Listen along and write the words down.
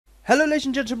Hello ladies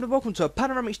and gentlemen, welcome to a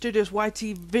Panoramic Studios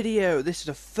YT video. This is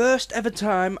the first ever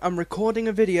time I'm recording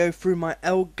a video through my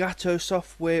Elgato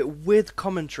software with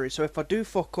commentary. So if I do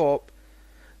fuck up,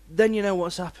 then you know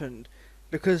what's happened.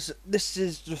 Because this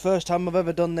is the first time I've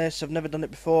ever done this, I've never done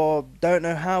it before, don't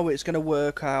know how it's going to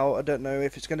work out, I don't know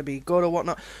if it's going to be good or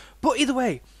whatnot. But either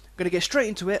way, I'm going to get straight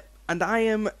into it, and I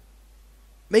am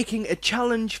making a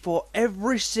challenge for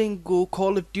every single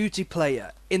Call of Duty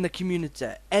player in the community,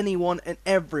 anyone and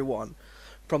everyone,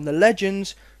 from the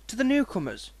legends to the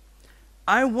newcomers.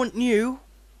 I want you,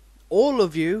 all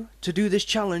of you, to do this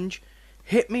challenge.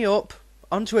 Hit me up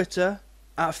on Twitter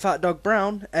at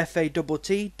FatDogBrown,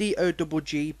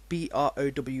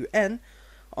 FatDoggBrown,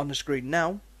 on the screen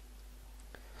now.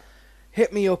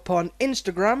 Hit me up on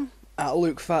Instagram at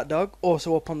LukeFatDog,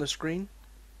 also up on the screen.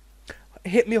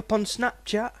 Hit me up on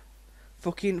Snapchat,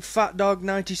 fucking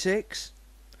FatDog96.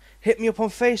 Hit me up on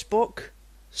Facebook,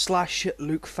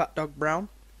 /LukeFatDogBrown.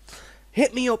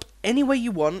 Hit me up any way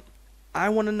you want. I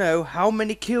want to know how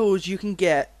many kills you can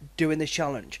get doing this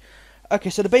challenge.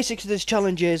 Okay, so the basics of this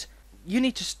challenge is, you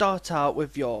need to start out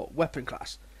with your weapon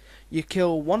class. You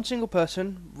kill one single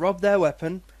person, rob their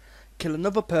weapon, kill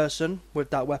another person with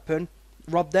that weapon,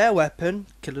 rob their weapon,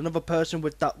 kill another person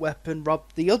with that weapon, rob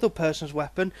the other person's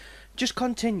weapon. Just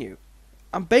continue.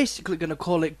 I'm basically going to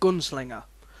call it Gunslinger.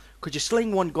 Because you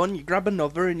sling one gun, you grab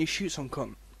another, and you shoot some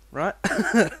cunt. Right?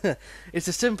 It's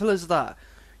as simple as that.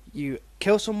 You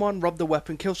kill someone, rob the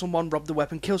weapon, kill someone, rob the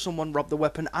weapon, kill someone, rob the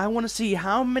weapon. I want to see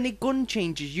how many gun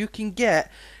changes you can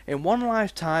get in one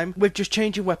lifetime with just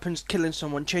changing weapons, killing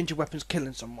someone, changing weapons,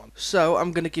 killing someone. So,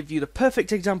 I'm going to give you the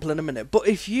perfect example in a minute. But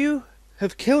if you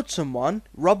have killed someone,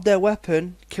 robbed their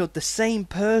weapon, killed the same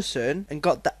person, and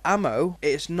got the ammo,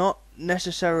 it's not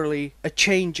necessarily a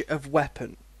change of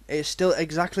weapon. It's still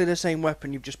exactly the same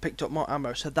weapon, you've just picked up more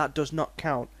ammo, so that does not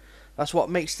count. That's what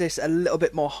makes this a little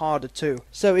bit more harder too.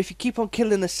 So if you keep on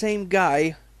killing the same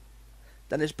guy,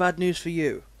 then it's bad news for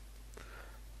you.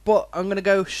 But I'm going to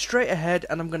go straight ahead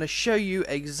and I'm going to show you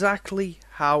exactly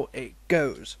how it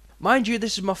goes. Mind you,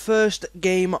 this is my first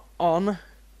game on.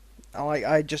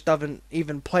 I just haven't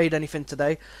even played anything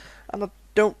today, and I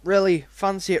don't really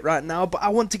fancy it right now, but I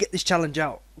want to get this challenge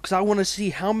out, because I want to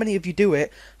see how many of you do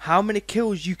it, how many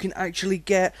kills you can actually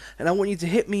get, and I want you to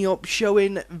hit me up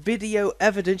showing video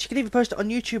evidence. You can even post it on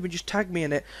YouTube and just tag me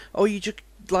in it, or you just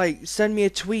like send me a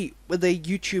tweet with a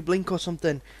YouTube link or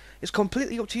something. It's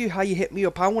completely up to you how you hit me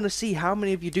up. I want to see how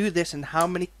many of you do this and how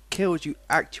many kills you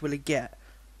actually get.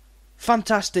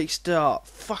 Fantastic start.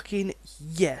 Fucking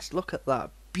yes, look at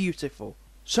that. Beautiful.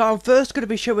 So I'm first going to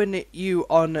be showing it you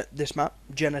on this map,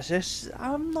 Genesis.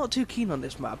 I'm not too keen on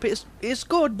this map. It's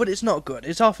good, but it's not good.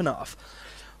 It's half and half.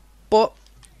 But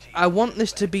I want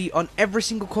this to be on every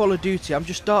single Call of Duty. I'm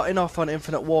just starting off on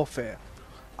Infinite Warfare.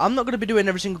 I'm not going to be doing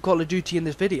every single Call of Duty in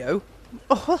this video.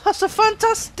 Oh, that's a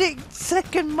fantastic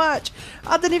second match.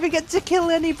 I didn't even get to kill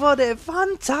anybody.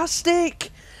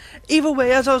 Fantastic. Either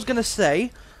way, as I was going to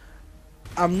say,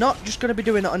 I'm not just going to be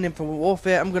doing it on Infinite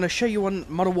Warfare, I'm going to show you on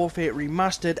Modern Warfare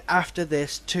Remastered after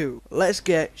this too. Let's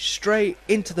get straight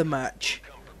into the match.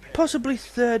 Possibly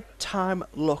third time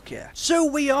lucky. So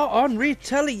we are on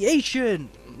Retaliation.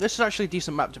 This is actually a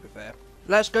decent map, to be fair.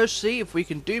 Let's go see if we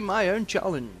can do my own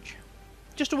challenge.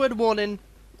 Just a word of warning,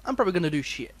 I'm probably going to do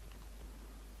shit.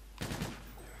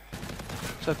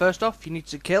 So first off, you need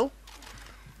to kill,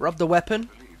 rob the weapon,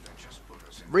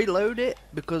 reload it,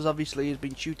 because obviously he's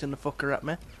been shooting the fucker at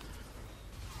me.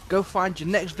 Go find your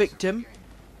next victim,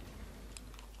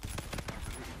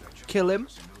 kill him,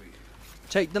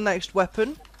 take the next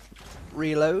weapon,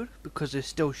 reload, because he's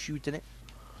still shooting it.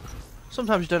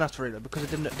 Sometimes you don't have to reload because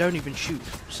they don't even shoot.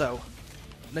 So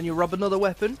then you rob another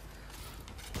weapon,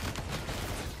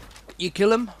 you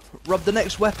kill him, rob the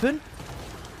next weapon.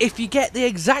 If you get the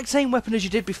exact same weapon as you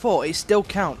did before, it still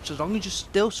counts, as long as you're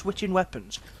still switching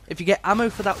weapons. If you get ammo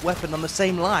for that weapon on the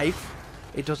same life,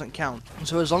 it doesn't count.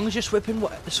 So as long as you're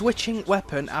switching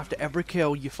weapon after every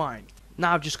kill, you're fine.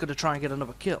 Now I'm just going to try and get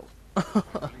another kill.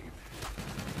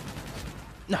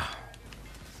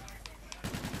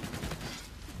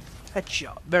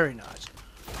 Headshot, very nice.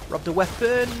 Rob the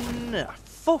weapon,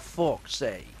 for fuck's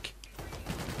sake.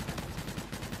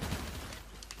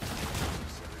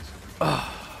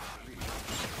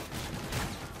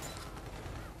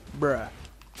 Bruh.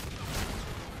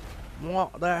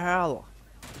 What the hell?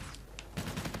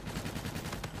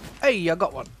 Hey, I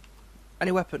got one.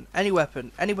 Any weapon, any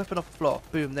weapon, any weapon off the floor.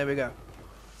 Boom, there we go.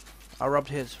 I robbed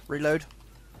his. Reload.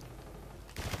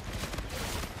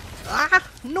 Ah!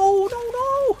 No, no,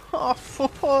 no! Oh,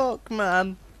 fuck,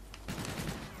 man.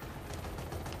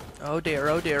 Oh dear,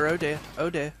 oh dear, oh dear, oh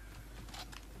dear.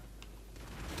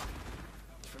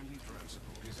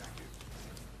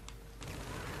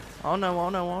 Oh no, oh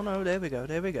no, oh no, there we go,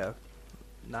 there we go.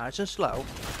 Nice and slow.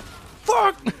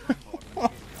 Fuck!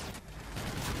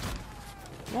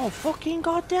 Oh, fucking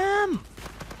goddamn!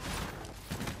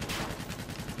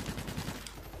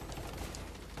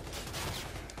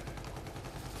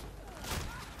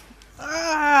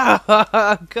 Ah!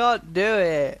 I can't do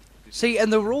it. See,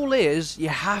 and the rule is, you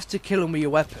have to kill them with your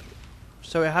weapon.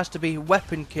 So it has to be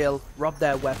weapon kill, rob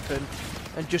their weapon,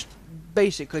 and just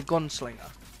basically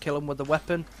gunslinger. Kill them with a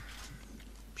weapon,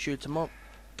 shoot them up.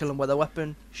 Kill them with a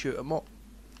weapon, shoot them up.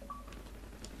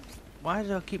 Why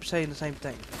do I keep saying the same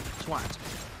thing? Swat.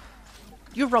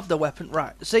 You robbed the weapon.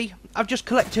 Right, see? I've just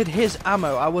collected his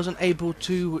ammo. I wasn't able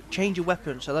to change a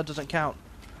weapon, so that doesn't count.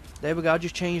 There we go, I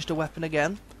just changed the weapon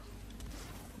again.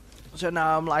 So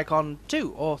now I'm like on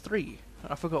 2 or 3.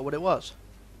 I forgot what it was.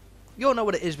 You'll know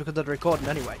what it is because of the recording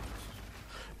anyway.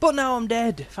 But now I'm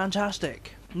dead.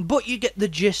 Fantastic. But you get the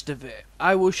gist of it.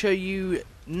 I will show you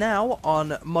now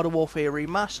on Modern Warfare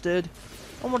Remastered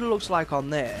and what it looks like on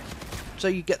there. So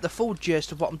you get the full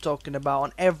gist of what I'm talking about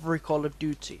on every Call of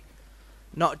Duty.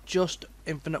 Not just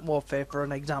Infinite Warfare, for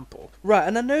an example. Right,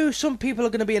 and I know some people are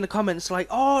going to be in the comments like,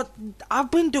 oh,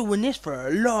 I've been doing this for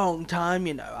a long time,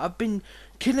 you know. I've been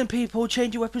killing people,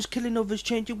 changing weapons, killing others,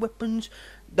 changing weapons.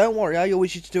 Don't worry, I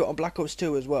always used to do it on Black Ops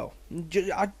 2 as well.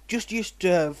 I just used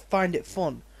to find it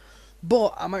fun.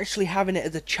 But I'm actually having it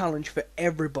as a challenge for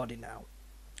everybody now.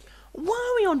 Why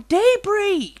are we on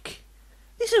Daybreak?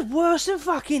 This is worse than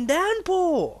fucking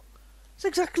Downpour. It's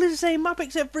exactly the same map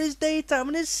except for it's daytime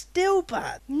and it's still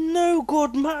bad. No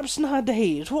good maps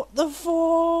nowadays. What the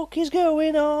fuck is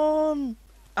going on?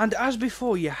 And as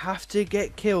before, you have to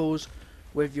get kills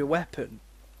with your weapon.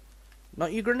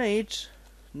 Not your grenades,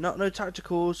 not no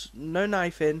tacticals, no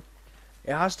knifing.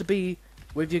 It has to be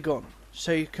with your gun,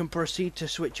 so you can proceed to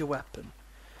switch your weapon.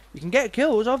 You can get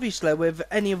kills, obviously, with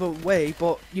any other way,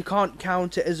 but you can't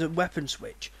count it as a weapon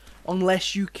switch,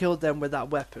 unless you killed them with that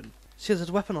weapon. See, there's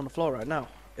a weapon on the floor right now.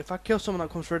 If I kill someone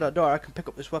that comes through that door, I can pick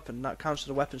up this weapon, and that counts as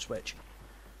a weapon switch.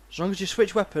 As long as you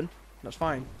switch weapon, that's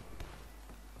fine.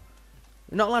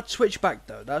 You're not allowed to switch back,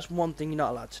 though. That's one thing you're not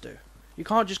allowed to do. You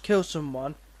can't just kill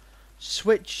someone,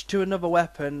 switch to another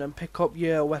weapon, and pick up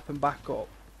your weapon back up,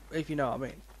 if you know what I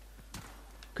mean.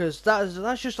 Because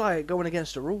that's just like going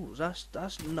against the rules. That's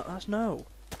no.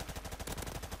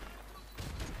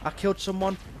 I killed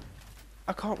someone.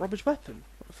 I can't rob his weapon.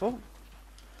 What the fuck?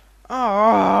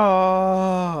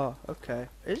 Oh, okay.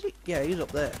 Is he? Yeah, he's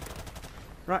up there.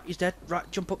 Right, he's dead. Right,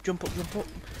 jump up, jump up, jump up.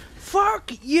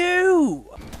 Fuck you!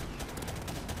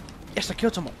 Yes, I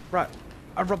killed someone. Right,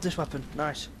 I robbed this weapon.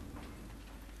 Nice.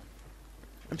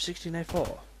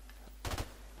 M16A4.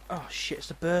 Oh shit, it's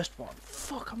the burst one.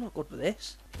 Fuck, I'm not good with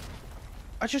this.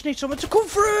 I just need someone to come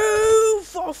through!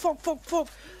 Fuck, fuck, fuck, fuck.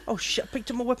 Oh shit, I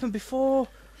picked up my weapon before.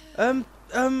 I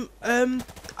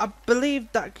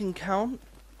believe that can count.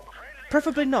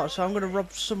 Preferably not, so I'm gonna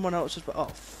rob someone else's. Oh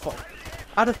fuck.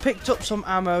 I'd have picked up some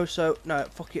ammo, so no,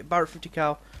 fuck it. Barrett 50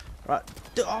 cal. Right.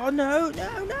 Oh no,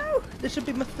 no, no! This would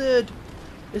be my third.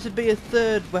 This would be a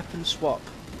third weapon swap.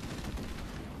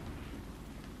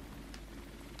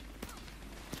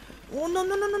 Oh no,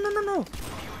 no, no, no, no, no, no!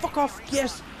 Fuck off!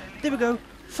 Yes! There we go.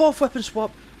 Fourth weapon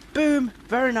swap. Boom!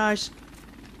 Very nice.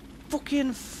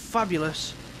 Fucking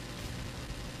fabulous.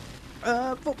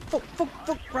 Fuck, fuck, fuck,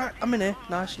 fuck. Right, I'm in here.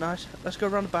 Nice, nice. Let's go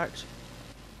around the backs.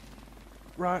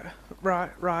 Right,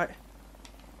 right, right.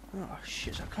 Oh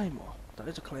shit, is that a claymore? That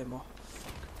is a claymore.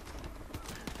 Fuck.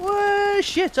 Whoa,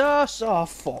 shit ass. Oh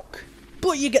fuck.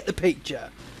 But you get the picture.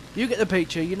 You get the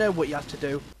picture. You know what you have to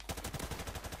do.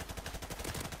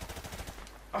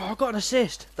 Oh, I got an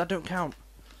assist. That don't count.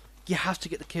 You have to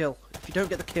get the kill. If you don't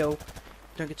get the kill,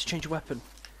 you don't get to change your weapon.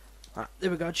 Right, there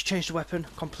we go. Just change the weapon.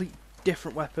 Complete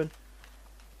different weapon.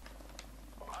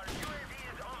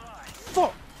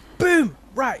 Fuck! Boom!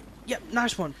 Right. Yep,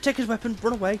 nice one. Take his weapon.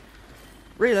 Run away.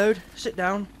 Reload. Sit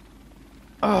down.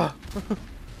 Ah. Oh.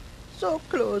 So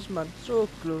close, man. So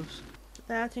close.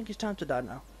 I think it's time to die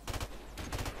now.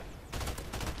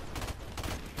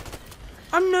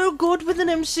 I'm no good with an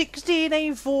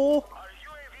M16A4.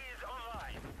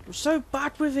 I'm so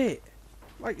bad with it.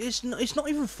 Like it's not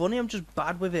even funny. I'm just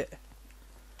bad with it.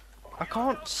 I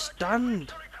can't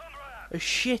stand a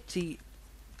shitty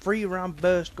 3-round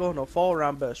burst gun or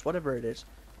 4-round burst, whatever it is.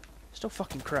 Still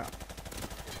fucking crap.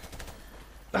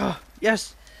 Ah,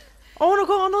 yes. Oh, and I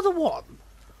got another one.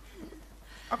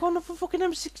 I got another fucking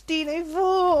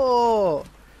M16A4.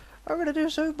 I'm gonna do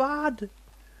so bad.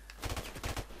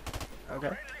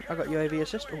 Okay, I got UAV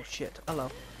assist. Oh shit, hello.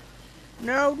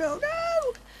 No, no,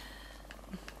 no!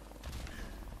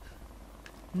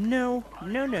 No,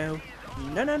 no, no.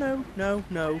 No, no, no, no,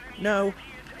 no, no.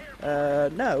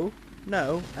 No,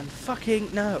 no, and fucking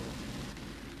no.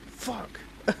 Fuck.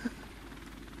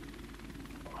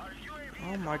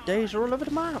 Oh, my days are all over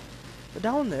the map. They're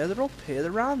down there, they're up here,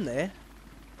 they're around there.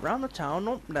 Around the town,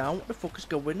 up, down, what the fuck is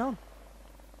going on?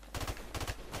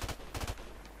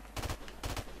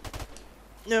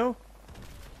 No.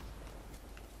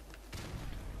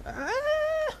 Ah!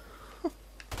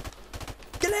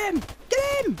 Get him!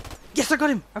 Get him! Yes, I got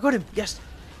him! I got him! Yes!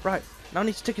 Right, now I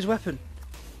need to take his weapon.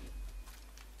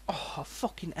 Oh,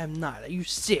 fucking M9, are you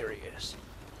serious?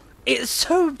 It's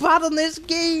so bad on this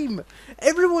game!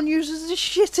 Everyone uses the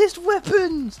shittest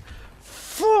weapons!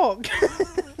 Fuck!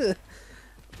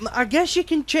 I guess you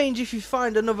can change if you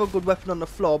find another good weapon on the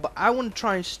floor, but I want to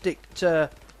try and stick to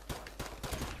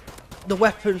the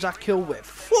weapons I kill with.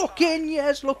 Fucking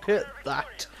yes, look at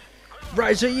that.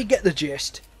 Right, so you get the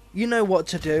gist. You know what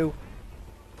to do.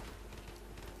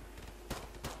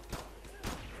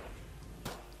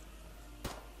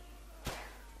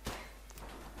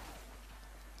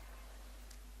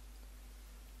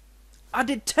 I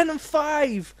did 10 and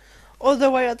 5,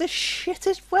 although I had the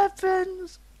shittest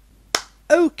weapons.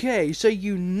 Okay, so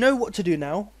you know what to do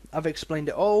now. I've explained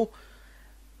it all.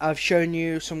 I've shown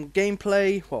you some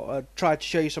gameplay. Well, I tried to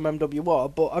show you some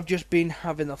MWR, but I've just been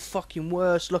having the fucking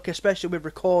worst luck, especially with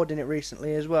recording it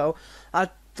recently as well. I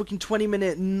had fucking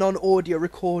 20-minute non-audio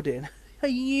recording. Are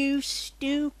you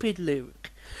stupid,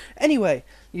 Luke? Anyway,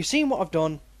 you've seen what I've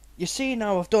done. You see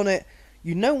now I've done it.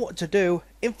 You know what to do.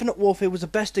 Infinite Warfare was the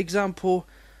best example.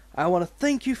 I want to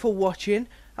thank you for watching.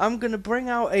 I'm going to bring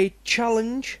out a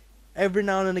challenge every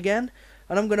now and again.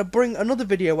 And I'm going to bring another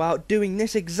video out doing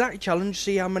this exact challenge,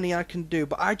 see how many I can do.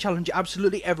 But I challenge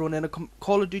absolutely everyone in a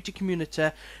Call of Duty community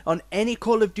on any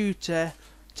Call of Duty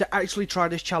to actually try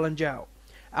this challenge out.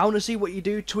 I want to see what you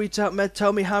do. Tweet at me,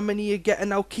 tell me how many you get,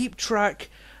 and I'll keep track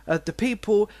of the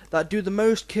people that do the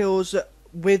most kills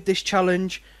with this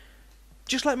challenge.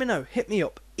 Just let me know. Hit me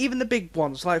up. Even the big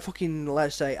ones, like fucking,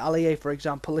 let's say, Ali, for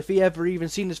example. If he ever even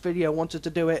seen this video and wanted to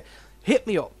do it, hit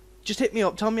me up. Just hit me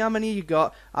up, tell me how many you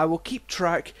got, I will keep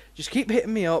track, just keep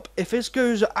hitting me up. If this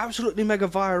goes absolutely mega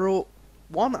viral,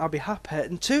 one, I'll be happy,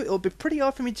 and two, it'll be pretty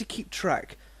hard for me to keep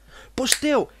track. But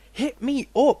still, hit me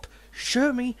up,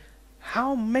 show me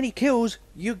how many kills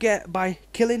you get by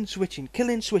killing, switching,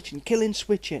 killing, switching, killing,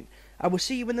 switching. I will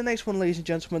see you in the next one, ladies and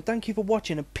gentlemen. Thank you for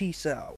watching, and peace out.